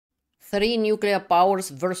Three nuclear powers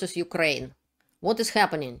versus Ukraine. What is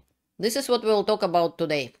happening? This is what we will talk about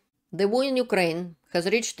today. The war in Ukraine has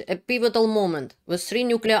reached a pivotal moment with three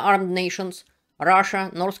nuclear armed nations,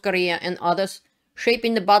 Russia, North Korea and others,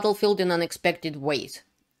 shaping the battlefield in unexpected ways.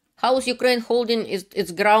 How is Ukraine holding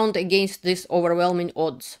its ground against these overwhelming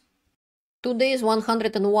odds? Today is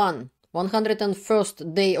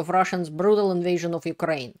 101st day of Russia's brutal invasion of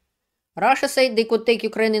Ukraine. Russia said they could take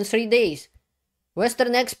Ukraine in 3 days.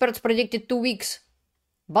 Western experts predicted 2 weeks.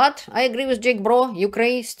 But I agree with Jake Bro,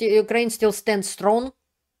 Ukraine still stands strong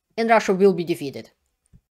and Russia will be defeated.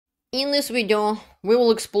 In this video, we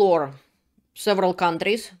will explore several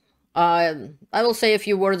countries. I will say a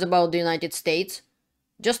few words about the United States,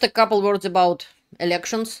 just a couple words about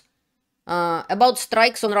elections, about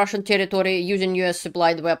strikes on Russian territory using US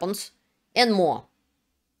supplied weapons, and more.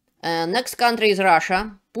 Next country is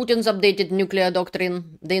Russia, Putin's updated nuclear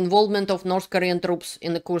doctrine, the involvement of North Korean troops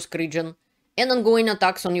in the Kursk region, and ongoing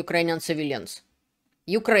attacks on Ukrainian civilians.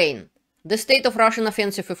 Ukraine, the state of Russian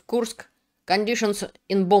offensive of Kursk, conditions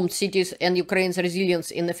in bombed cities and Ukraine's resilience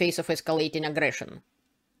in the face of escalating aggression.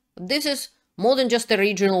 This is more than just a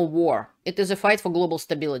regional war, it is a fight for global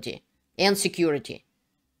stability and security.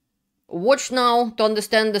 Watch now to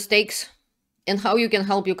understand the stakes and how you can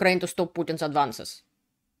help Ukraine to stop Putin's advances.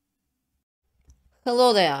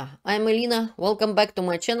 Hello there, I'm Elena, welcome back to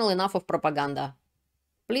my channel Enough of Propaganda.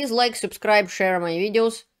 Please like, subscribe, share my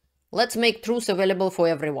videos, let's make truth available for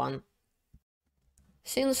everyone.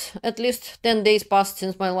 Since at least 10 days passed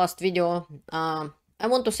since my last video, I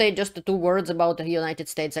want to say just 2 words about the United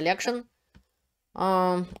States election.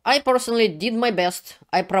 I personally did my best,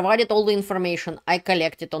 I provided all the information I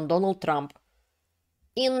collected on Donald Trump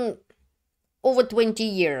in over 20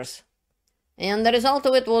 years. And the result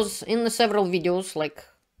of it was in several videos, like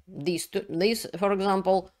these for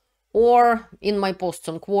example, or in my posts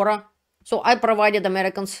on Quora. So I provided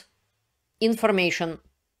Americans information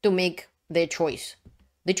to make their choice.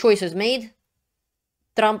 The choice is made,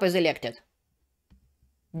 Trump is elected.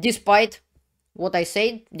 Despite what I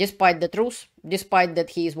said, despite the truth, despite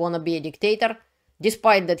that he is wannabe a dictator,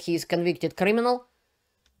 despite that he is convicted criminal,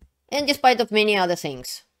 and despite of many other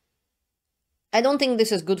things. I don't think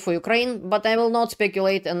this is good for Ukraine, but I will not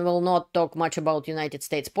speculate and will not talk much about United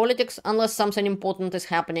States politics unless something important is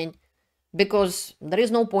happening, because there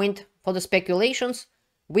is no point for the speculations.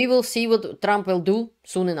 We will see what Trump will do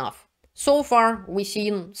soon enough. So far, we've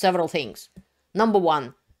seen several things. Number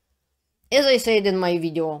one, as I said in my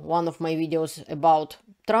video, one of my videos about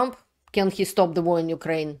Trump, can he stop the war in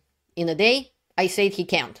Ukraine in a day? I said he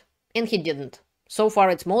can't, and he didn't. So far,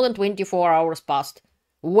 it's more than 24 hours past,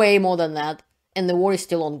 way more than that, and the war is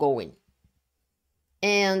still ongoing.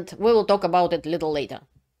 And we will talk about it a little later.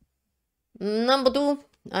 Number two,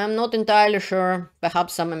 I'm not entirely sure,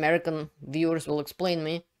 perhaps some American viewers will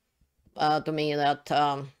explain to me that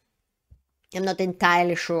I'm not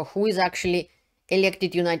entirely sure who is actually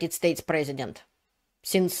elected United States president.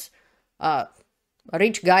 Since a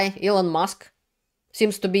rich guy, Elon Musk,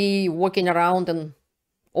 seems to be walking around and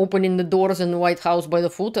opening the doors in the White House by the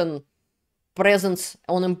foot and presence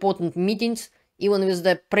on important meetings, even with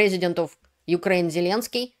the president of Ukraine,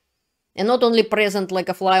 Zelensky, and not only present like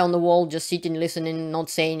a fly on the wall, just sitting, listening, not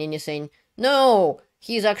saying anything. No,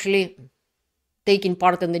 he's actually taking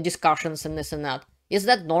part in the discussions and this and that. Is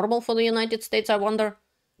that normal for the United States, I wonder?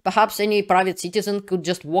 Perhaps any private citizen could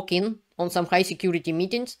just walk in on some high security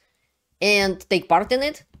meetings and take part in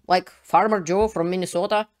it, like Farmer Joe from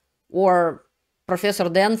Minnesota or Professor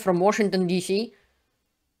Dan from Washington, D.C.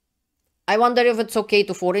 I wonder if it's okay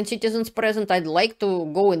to foreign citizens present. I'd like to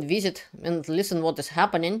go and visit and listen what is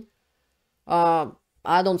happening. I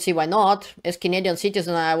don't see why not. As Canadian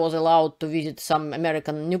citizen, I was allowed to visit some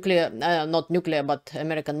American not nuclear, but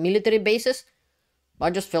American military bases.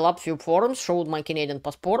 I just filled up a few forms, showed my Canadian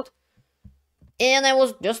passport, and I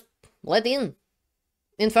was just let in.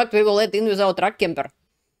 In fact, we were let in with our truck camper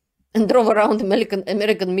and drove around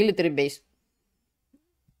American military base.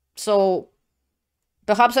 So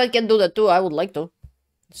perhaps I can do that too, I would like to.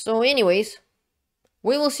 So anyways,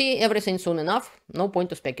 we will see everything soon enough, no point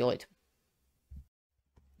to speculate.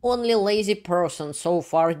 Only lazy person so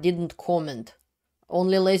far didn't comment.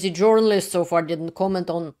 Only lazy journalist so far didn't comment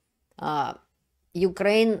on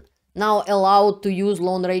Ukraine now allowed to use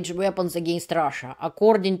long-range weapons against Russia,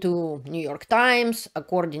 according to New York Times,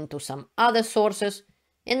 according to some other sources,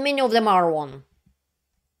 and many of them are wrong.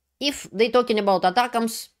 If they're talking about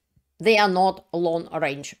ATACMS, they are not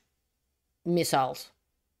long-range missiles.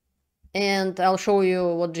 And I'll show you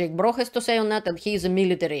what Jake Bro has to say on that, and he's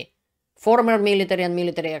a former military and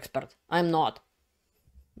military expert. I'm not.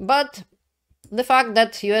 But the fact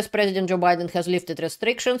that US President Joe Biden has lifted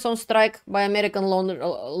restrictions on strike by American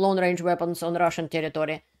long-range weapons on Russian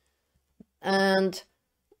territory. And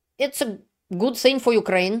it's a good thing for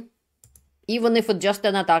Ukraine, even if it's just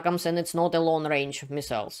an ATACMS and it's not a long-range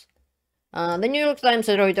missiles. The New York Times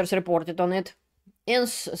and Reuters reported on it and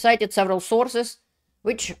cited several sources,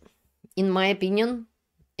 which, in my opinion,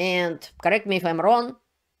 and correct me if I'm wrong,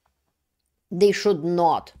 they should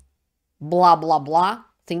not blah blah blah,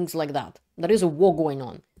 things like that. There is a war going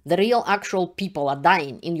on. The real actual people are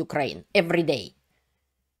dying in Ukraine every day.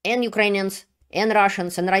 And Ukrainians and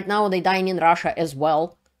Russians, and right now they're dying in Russia as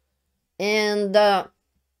well. And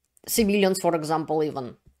civilians, for example,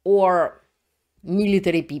 even, or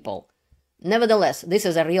military people. Nevertheless, this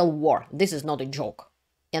is a real war. This is not a joke.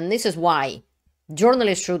 And this is why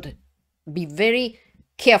journalists should be very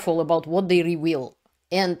careful about what they reveal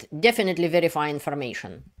and definitely verify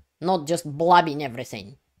information, not just blabbing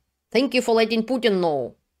everything. Thank you for letting Putin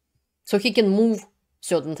know, so he can move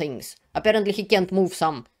certain things. Apparently he can't move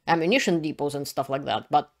some ammunition depots and stuff like that,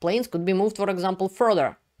 but planes could be moved, for example,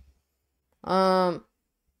 further.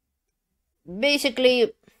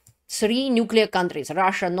 Basically, 3 nuclear countries,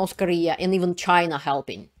 Russia, North Korea, and even China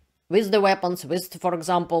helping. With the weapons, with, for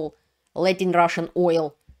example, letting Russian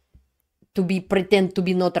oil to be pretend to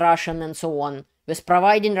be not Russian and so on. With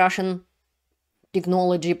providing Russian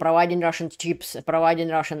technology, providing Russian chips, providing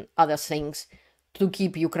Russian other things to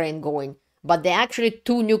keep Ukraine going. But actually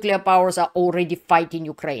 2 nuclear powers are already fighting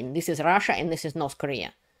Ukraine. This is Russia and this is North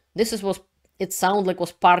Korea. It sounds like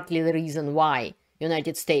was partly the reason why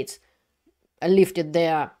United States lifted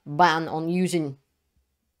their ban on using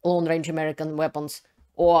long-range American weapons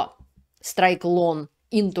or strike long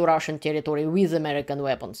into Russian territory with American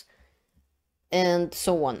weapons, and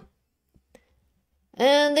so on.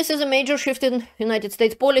 And this is a major shift in United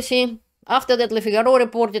States policy. After that, Le Figaro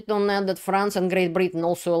reported on that France and Great Britain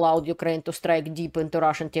also allowed Ukraine to strike deep into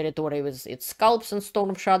Russian territory with its Scalps and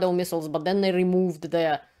Storm Shadow missiles, but then they removed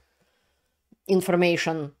the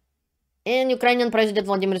information. And Ukrainian President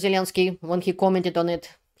Vladimir Zelensky, when he commented on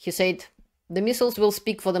it, he said, the missiles will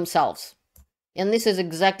speak for themselves. And this is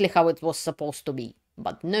exactly how it was supposed to be.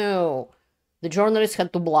 But no, the journalists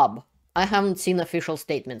had to blab. I haven't seen official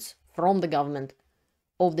statements from the government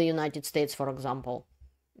of the United States, for example,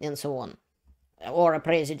 and so on. Or a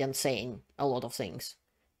president saying a lot of things.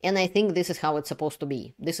 And I think this is how it's supposed to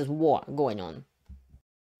be. This is war going on.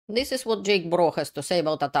 This is what Jake Bro has to say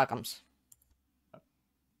about ATACMS.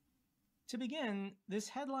 To begin, this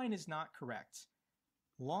headline is not correct.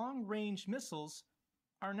 Long-range missiles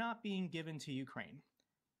are not being given to Ukraine.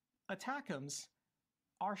 ATACMS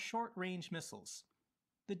are short-range missiles.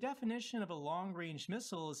 The definition of a long-range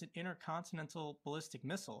missile is an intercontinental ballistic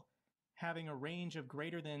missile having a range of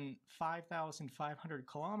greater than 5,500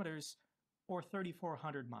 kilometers or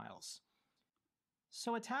 3,400 miles.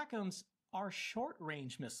 So ATACMS are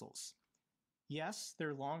short-range missiles. Yes,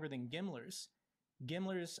 they're longer than GMLRS.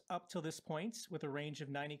 GMLRS up till this point, with a range of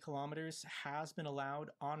 90 kilometers, has been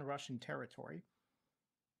allowed on Russian territory.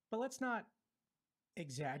 But let's not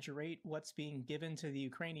exaggerate what's being given to the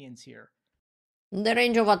Ukrainians here. The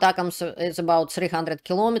range of ATACMS is about 300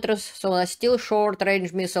 kilometers, so they're still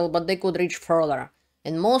short-range missile, but they could reach further.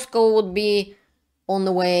 And Moscow would be on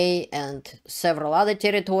the way, and several other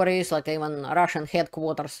territories, like even Russian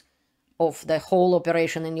headquarters of the whole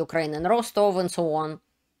operation in Ukraine and Rostov and so on.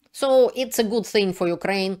 So it's a good thing for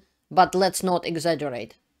Ukraine, but let's not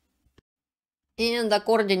exaggerate. And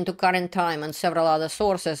according to Current Time and several other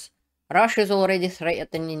sources, Russia is already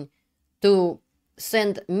threatening to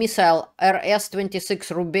send missile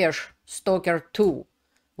RS-26 Rubezh Stalker 2,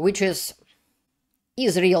 which is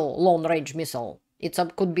Israel long-range missile. It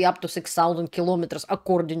could be up to 6,000 kilometers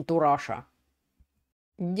according to Russia.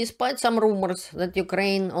 Despite some rumors that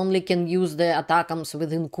Ukraine only can use the ATACMS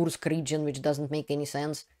within Kursk region, which doesn't make any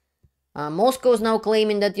sense, Moscow is now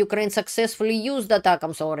claiming that Ukraine successfully used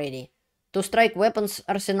ATACMS already to strike weapons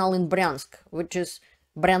arsenal in Bryansk, which is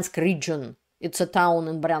Bryansk region. It's a town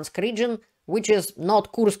in Bryansk region, which is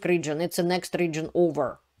not Kursk region, it's the next region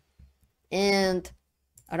over. And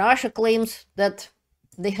Russia claims that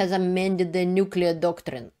they has amended the nuclear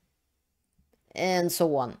doctrine, and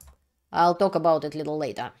so on. I'll talk about it a little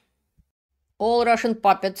later. All Russian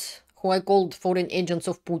puppets, who I called foreign agents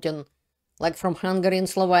of Putin, like from Hungary and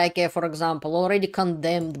Slovakia, for example, already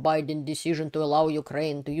condemned Biden's decision to allow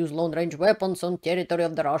Ukraine to use long-range weapons on territory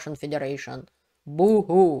of the Russian Federation.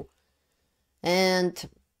 Boo-hoo! And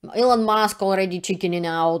Elon Musk already chickening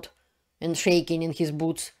out and shaking in his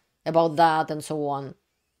boots about that and so on.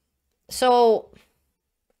 So,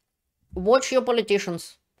 watch your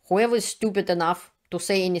politicians. Whoever is stupid enough to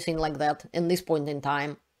say anything like that in this point in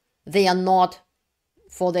time. They are not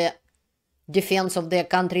for the defense of their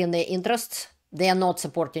country and their interests. They are not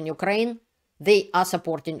supporting Ukraine. They are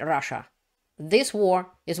supporting Russia. This war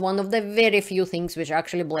is one of the very few things which are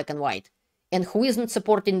actually black and white. And who isn't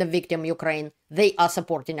supporting the victim, Ukraine? They are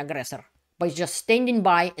supporting aggressor by just standing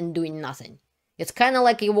by and doing nothing. It's kind of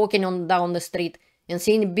like you're walking down the street and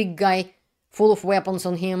seeing a big guy full of weapons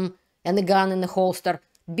on him and a gun in the holster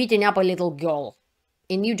beating up a little girl,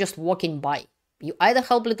 and you just walking by. You either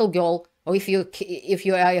help little girl, or if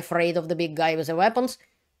you are afraid of the big guy with the weapons,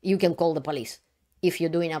 you can call the police. If you're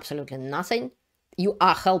doing absolutely nothing, you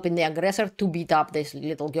are helping the aggressor to beat up this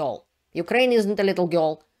little girl. Ukraine isn't a little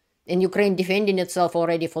girl, and Ukraine defending itself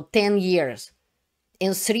already for 10 years.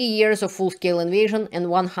 In 3 years of full-scale invasion and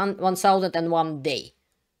 1001 day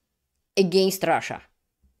against Russia.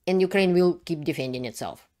 And Ukraine will keep defending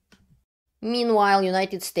itself. Meanwhile,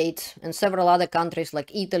 United States and several other countries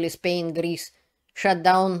like Italy, Spain, Greece shut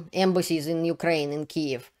down embassies in Ukraine, in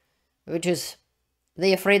Kiev, which is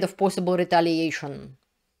they're afraid of possible retaliation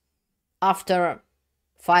after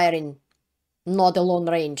firing not a long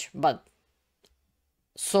range, but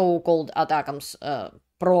so-called ATACMS,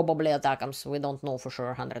 probably ATACMS, we don't know for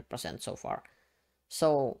sure 100% so far.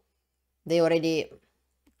 So they already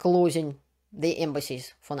closing the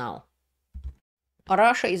embassies for now.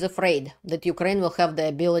 Russia is afraid that Ukraine will have the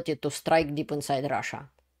ability to strike deep inside Russia.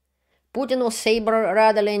 Putin was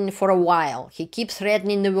saber-rattling for a while. He keeps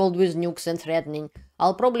threatening the world with nukes and threatening.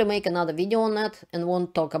 I'll probably make another video on that and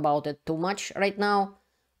won't talk about it too much right now.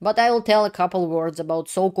 But I will tell a couple words about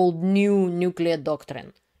so-called new nuclear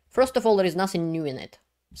doctrine. First of all, there is nothing new in it.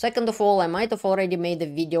 Second of all, I might have already made a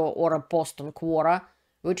video or a post on Quora,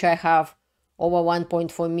 which I have over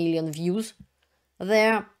 1.4 million views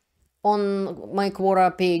there on my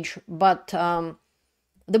Quora page. But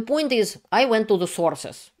the point is, I went to the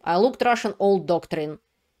sources. I looked Russian old doctrine,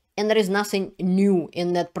 and there is nothing new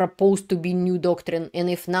in that proposed to be new doctrine. And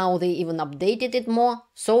if now they even updated it more,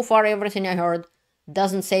 so far everything I heard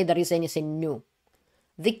doesn't say there is anything new.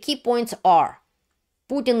 The key points are,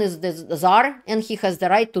 Putin is the Tsar, and he has the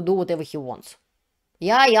right to do whatever he wants.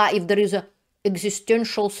 Yeah, if there is an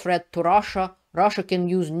existential threat to Russia, Russia can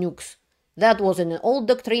use nukes. That was in an old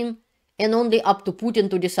doctrine, and only up to Putin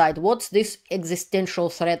to decide what this existential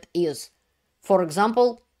threat is. For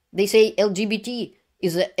example, they say LGBT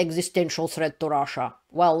is an existential threat to Russia.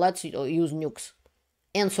 Well, let's use nukes.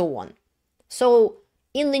 And so on. So,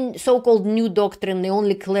 in the so-called new doctrine, they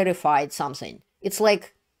only clarified something. It's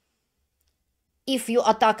like, if you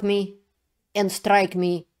attack me and strike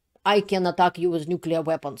me, I can attack you with nuclear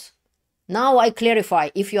weapons. Now I clarify,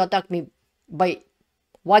 if you attack me by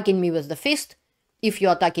whacking me with the fist, if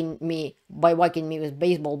you're attacking me by whacking me with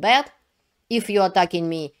baseball bat, if you're attacking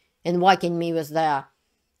me and whacking me with the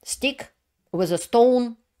stick, with a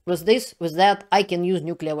stone, with this, with that, I can use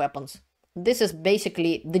nuclear weapons. This is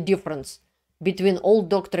basically the difference between old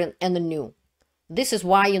doctrine and the new. This is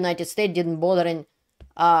why United States didn't bother and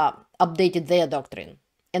updated their doctrine.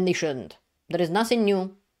 And they shouldn't. There is nothing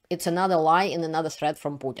new. It's another lie and another threat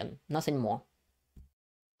from Putin. Nothing more.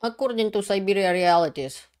 According to Siberia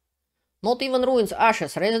realities, not even ruins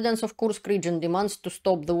ashes, residents of Kursk region demands to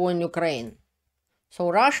stop the war in Ukraine.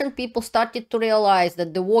 So Russian people started to realize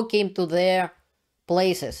that the war came to their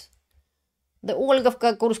places. The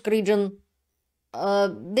Olgovka Kursk region,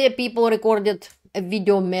 their people recorded a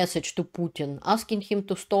video message to Putin asking him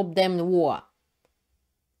to stop them the war.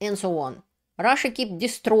 And so on. Russia keep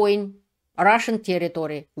destroying Russian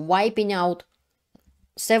territory, wiping out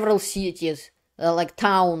several cities, like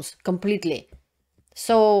towns, completely.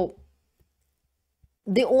 So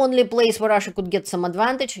the only place where Russia could get some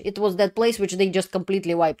advantage, it was that place which they just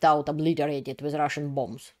completely wiped out, obliterated with Russian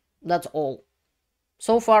bombs. That's all.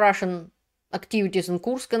 So far, Russian activities in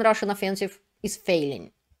Kursk and Russian offensive is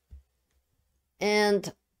failing.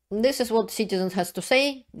 And this is what citizens has to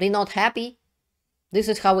say. They're not happy. This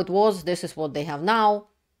is how it was. This is what they have now.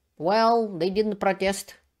 Well, they didn't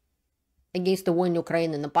protest against the war in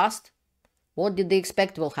Ukraine in the past. What did they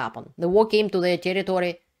expect will happen? The war came to their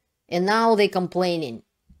territory, and now they're complaining.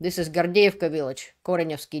 This is Gordievka village,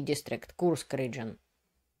 Korenevsky district, Kursk region.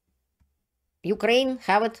 Ukraine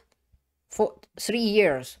have it for 3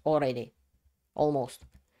 years already, almost.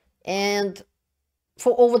 And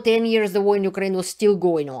for over 10 years, the war in Ukraine was still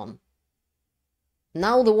going on.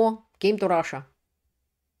 Now the war came to Russia.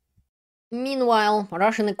 Meanwhile,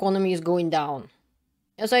 Russian economy is going down.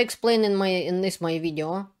 As I explained in this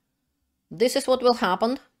video, this is what will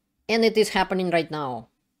happen, and it is happening right now.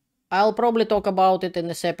 I'll probably talk about it in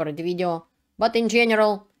a separate video, but in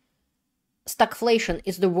general, stagflation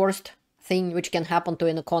is the worst thing which can happen to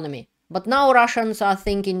an economy. But now Russians are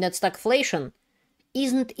thinking that stagflation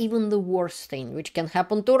isn't even the worst thing which can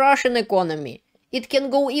happen to Russian economy. It can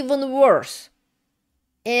go even worse.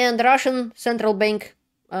 And Russian Central Bank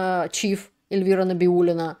chief Elvira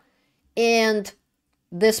Nabiulina and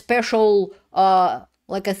the special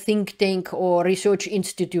like a think tank or research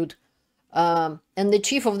institute, and the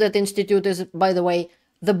chief of that institute is, by the way,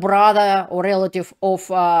 the brother or relative of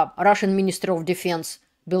Russian Minister of Defense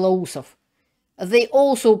Belousov. They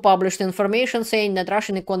also published information saying that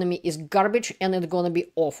Russian economy is garbage and it's gonna be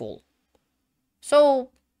awful. So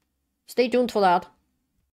stay tuned for that.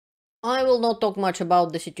 I will not talk much about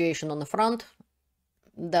the situation on the front.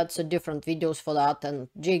 That's a different videos for that, and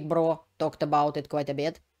Jake Bro talked about it quite a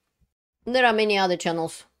bit. There are many other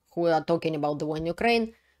channels who are talking about the war in Ukraine,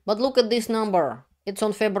 but look at this number. It's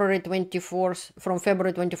on February 24th, from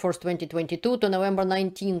February 24th, 2022 to November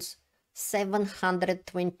 19th,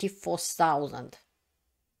 724,000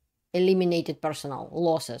 eliminated personnel,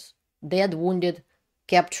 losses, dead, wounded,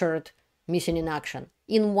 captured, missing in action.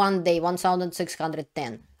 In one day,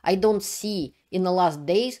 1,610. I don't see in the last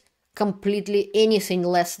days completely anything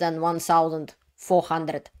less than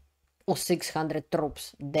 1,400 or 600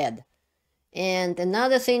 troops dead. And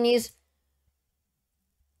another thing is,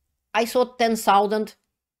 I saw 10,000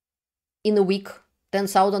 in a week.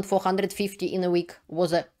 10,450 in a week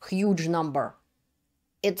was a huge number.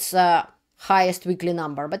 It's a highest weekly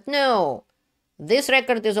number. But no, this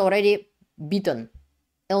record is already beaten.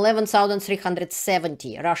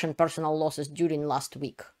 11,370 Russian personnel losses during last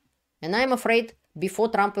week. And I'm afraid before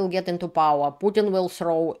Trump will get into power, Putin will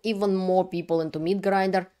throw even more people into meat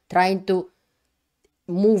grinder, trying to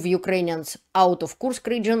move Ukrainians out of Kursk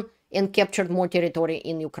region and captured more territory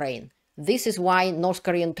in Ukraine. This is why North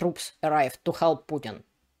Korean troops arrived to help Putin.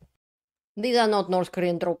 These are not North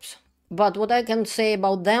Korean troops, but what I can say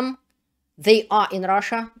about them, they are in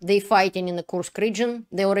Russia, they fighting in the Kursk region,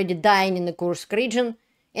 they already dying in the Kursk region,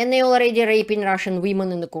 and they already raping Russian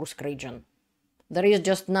women in the Kursk region. There is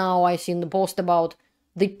just now, I seen the post about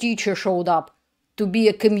the teacher showed up to be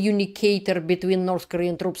a communicator between North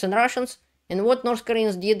Korean troops and Russians, and what North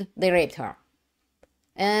Koreans did, they raped her.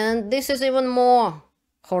 And this is even more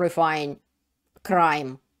horrifying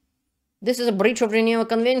crime. This is a breach of Geneva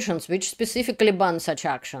Conventions, which specifically ban such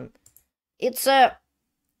action. It's a...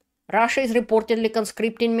 Russia is reportedly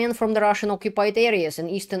conscripting men from the Russian-occupied areas in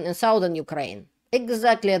eastern and southern Ukraine.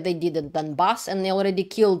 Exactly as they did in Donbass, and they already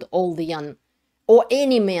killed all the young, or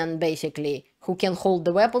any man, basically, who can hold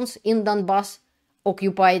the weapons in Donbass,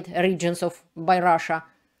 occupied regions by Russia.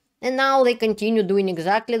 And now they continue doing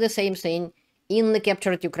exactly the same thing in the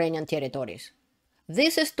captured Ukrainian territories.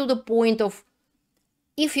 This is to the point of,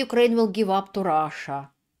 if Ukraine will give up to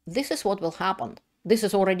Russia, this is what will happen. This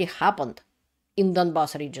has already happened in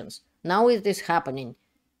Donbass regions. Now it is happening.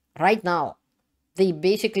 Right now. They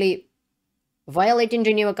basically violating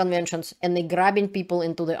Geneva Conventions and they grabbing people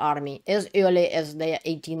into the army as early as they are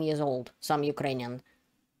 18 years old, some Ukrainian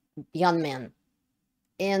young men.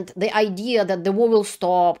 And the idea that the war will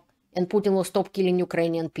stop and Putin will stop killing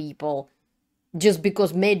Ukrainian people just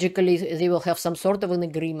because magically they will have some sort of an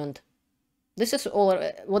agreement. This is all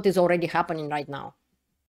what is already happening right now.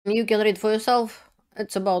 You can read for yourself.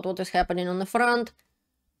 It's about what is happening on the front,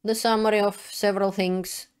 the summary of several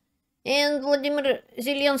things. And Vladimir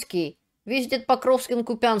Zelensky visited Pokrovsk and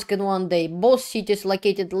Kupiansk in one day, both cities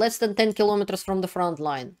located less than 10 kilometers from the front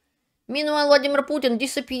line. Meanwhile, Vladimir Putin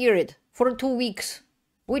disappeared for 2 weeks,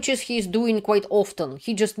 which is he's doing quite often.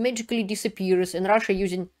 He just magically disappears, and Russia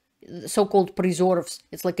using so-called preserves.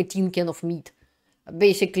 It's like a tin can of meat.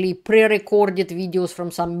 Basically, pre-recorded videos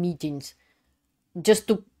from some meetings, just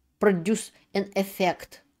to produce an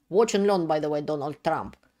effect. Watch and learn, by the way, Donald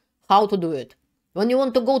Trump, how to do it. When you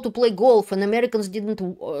want to go to play golf and Americans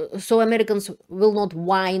Americans will not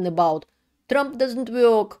whine about Trump doesn't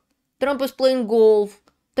work, Trump is playing golf,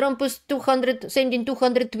 Trump is sending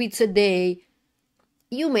 200 tweets a day.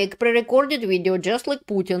 You make pre-recorded video just like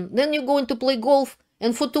Putin, then you're going to play golf,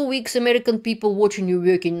 and for 2 weeks American people watching you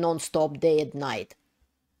working non-stop day and night.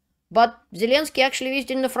 But Zelensky actually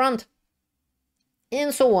visited the front.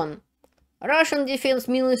 And so on. Russian Defense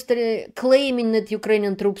Ministry claiming that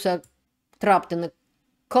Ukrainian troops are trapped in a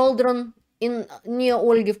Cauldron near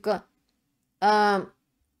Olgovka.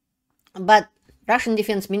 But Russian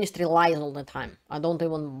Defense Ministry lies all the time. I don't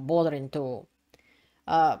even bother to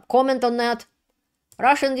comment on that.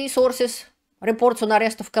 Russian resources reports on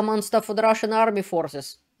arrest of command staff of the Russian Armed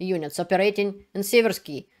Forces units operating in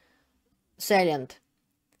Seversky salient.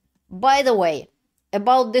 By the way,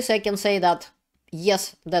 about this I can say that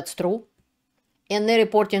yes, that's true. And they're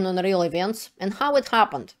reporting on real events and how it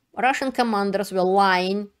happened. Russian commanders were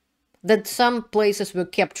lying that some places were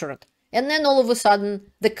captured. And then all of a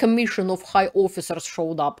sudden, the commission of high officers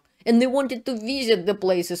showed up. And they wanted to visit the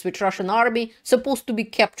places which Russian army supposed to be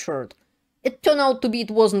captured. It turned out to be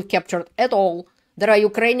it wasn't captured at all. There are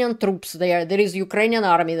Ukrainian troops there. There is Ukrainian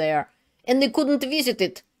army there. And they couldn't visit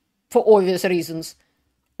it for obvious reasons.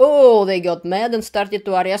 Oh, they got mad and started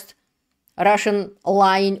to arrest Russian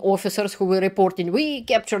lying officers who were reporting, we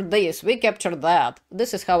captured this, we captured that.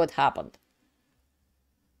 This is how it happened.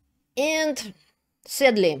 And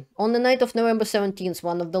sadly, on the night of November 17th,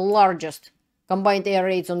 one of the largest combined air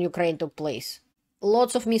raids on Ukraine took place.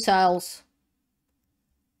 Lots of missiles,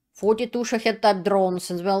 42 Shahed-type drones,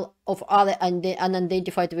 as well as other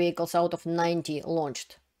unidentified vehicles out of 90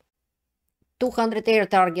 launched. 200 air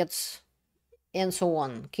targets, and so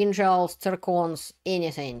on. Kinzhals, Zircons,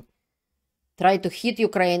 anything. Try to hit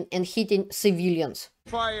Ukraine and hitting civilians.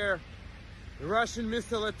 Fire, Russian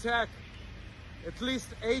missile attack. At least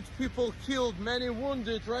 8 people killed, many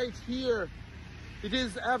wounded right here. It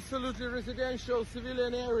is absolutely residential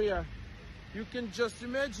civilian area. You can just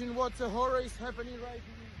imagine what the horror is happening right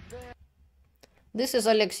there. This is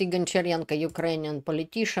Alexei Goncharenko, Ukrainian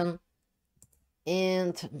politician.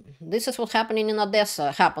 And this is what happened in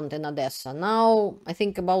Odessa. Now, I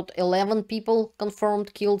think about 11 people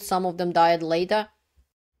confirmed killed. Some of them died later.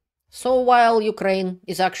 So while Ukraine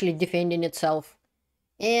is actually defending itself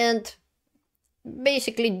and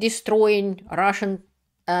basically destroying Russian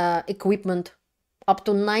equipment, up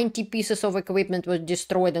to 90 pieces of equipment was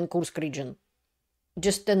destroyed in Kursk region.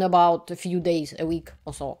 Just in about a few days, a week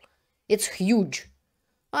or so. It's huge.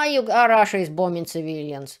 Russia is bombing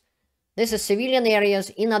civilians. This is civilian areas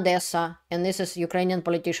in Odessa, and this is Ukrainian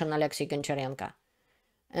politician Alexei Goncharenko.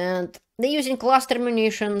 And they're using cluster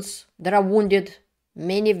munitions, there are wounded,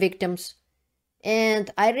 many victims.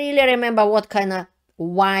 And I really remember what kind of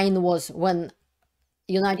whine was when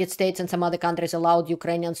United States and some other countries allowed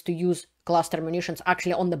Ukrainians to use cluster munitions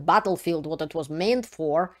actually on the battlefield, what it was meant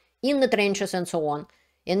for, in the trenches and so on.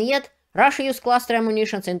 And yet, Russia used cluster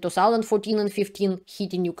munitions in 2014 and 15,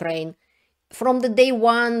 hitting Ukraine. From the day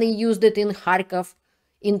one, they used it in Kharkov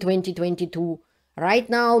in 2022. Right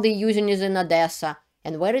now, they're using it in Odessa.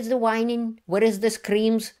 And where is the whining? Where is the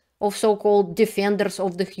screams of so-called defenders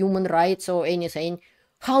of the human rights or anything?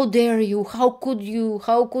 How dare you? How could you?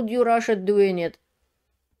 How could you, Russia, doing it?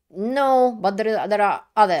 No, but there are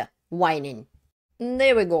other whining.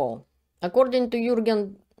 There we go. According to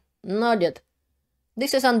Jürgen Nodded,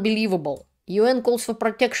 this is unbelievable. UN calls for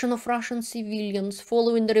protection of Russian civilians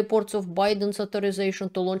following the reports of Biden's authorization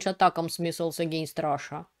to launch ATACMS missiles against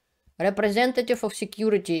Russia. Representative of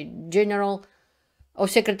Security General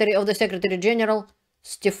of the Secretary General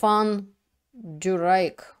Stefan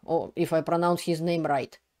Jurek, or if I pronounce his name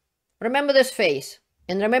right. Remember this face,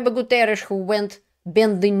 and remember Guterres who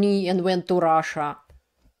bent the knee and went to Russia.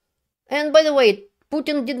 And by the way,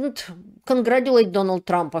 Putin didn't congratulate Donald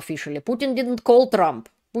Trump officially. Putin didn't call Trump.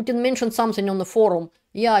 Putin mentioned something on the forum.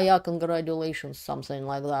 Yeah, congratulations, something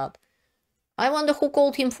like that. I wonder who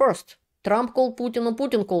called him first. Trump called Putin or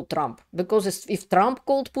Putin called Trump? Because if Trump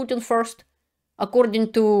called Putin first,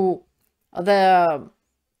 according to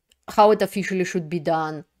how it officially should be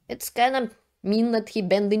done, it's kind of mean that he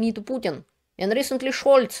bent the knee to Putin. And recently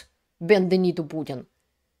Scholz bent the knee to Putin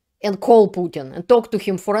and called Putin and talked to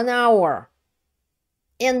him for an hour.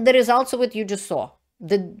 And the results of it you just saw.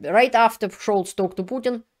 Right after Scholz talked to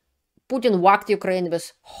Putin, Putin whacked Ukraine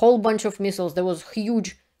with a whole bunch of missiles. There was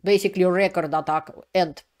huge, basically record attack,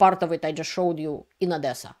 and part of it I just showed you in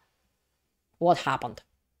Odessa. What happened?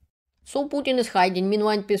 So Putin is hiding.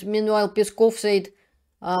 Meanwhile, Peskov said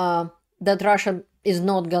that Russia is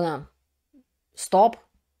not gonna stop.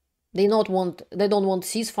 They don't want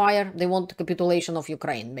ceasefire. They want capitulation of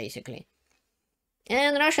Ukraine, basically.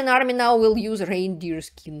 And Russian army now will use reindeer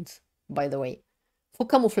skins, by the way, for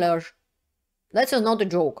camouflage. That is not a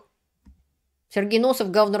joke. Sergei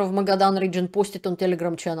Nosov, governor of Magadan region, posted on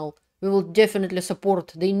Telegram channel. We will definitely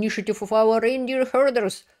support the initiative of our reindeer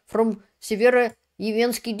herders from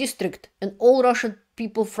Severoyevensky district and all Russian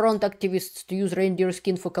People Front activists to use reindeer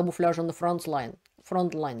skin for camouflage on the front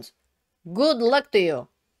lines. Good luck to you.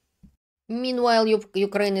 Meanwhile,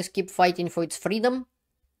 Ukraine is keep fighting for its freedom.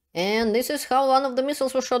 And this is how one of the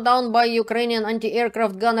missiles was shot down by Ukrainian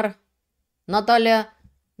anti-aircraft gunner Natalia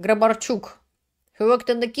Grabarchuk, who worked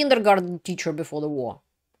as a kindergarten teacher before the war.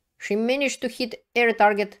 She managed to hit air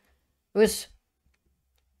target with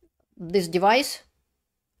this device,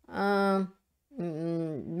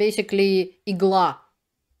 basically igla,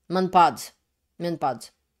 manpads.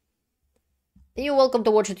 You're welcome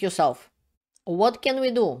to watch it yourself. What can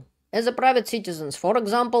we do? as a private citizens. For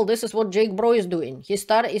example, this is what Jake Bro is doing. He is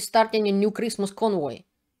starting a new Christmas convoy.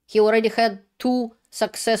 He already had 2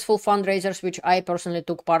 successful fundraisers, which I personally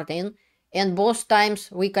took part in, and both times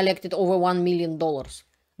we collected over $1 million.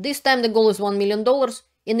 This time the goal is $1 million,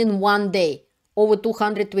 and in one day, over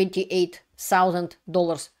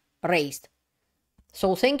 $228,000 raised.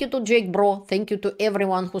 So thank you to Jake Bro, thank you to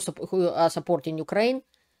everyone who are supporting Ukraine.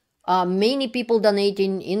 Many people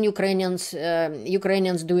donating, in Ukrainians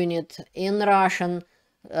doing it, in Russian,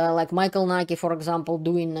 like Michael Naki, for example,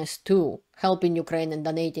 doing this too, helping Ukraine and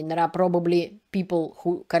donating. There are probably people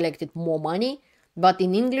who collected more money, but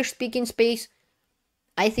in English-speaking space,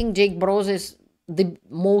 I think Jake Bros is the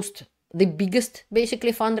biggest,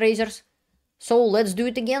 basically, fundraisers. So let's do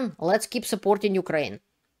it again. Let's keep supporting Ukraine.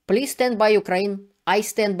 Please stand by Ukraine. I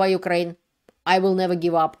stand by Ukraine. I will never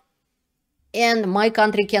give up. And my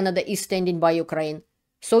country, Canada, is standing by Ukraine.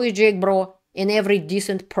 So is Jake Bro and every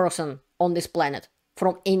decent person on this planet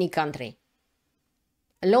from any country.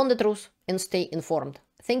 Learn the truth and stay informed.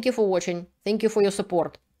 Thank you for watching. Thank you for your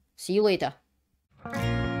support. See you later.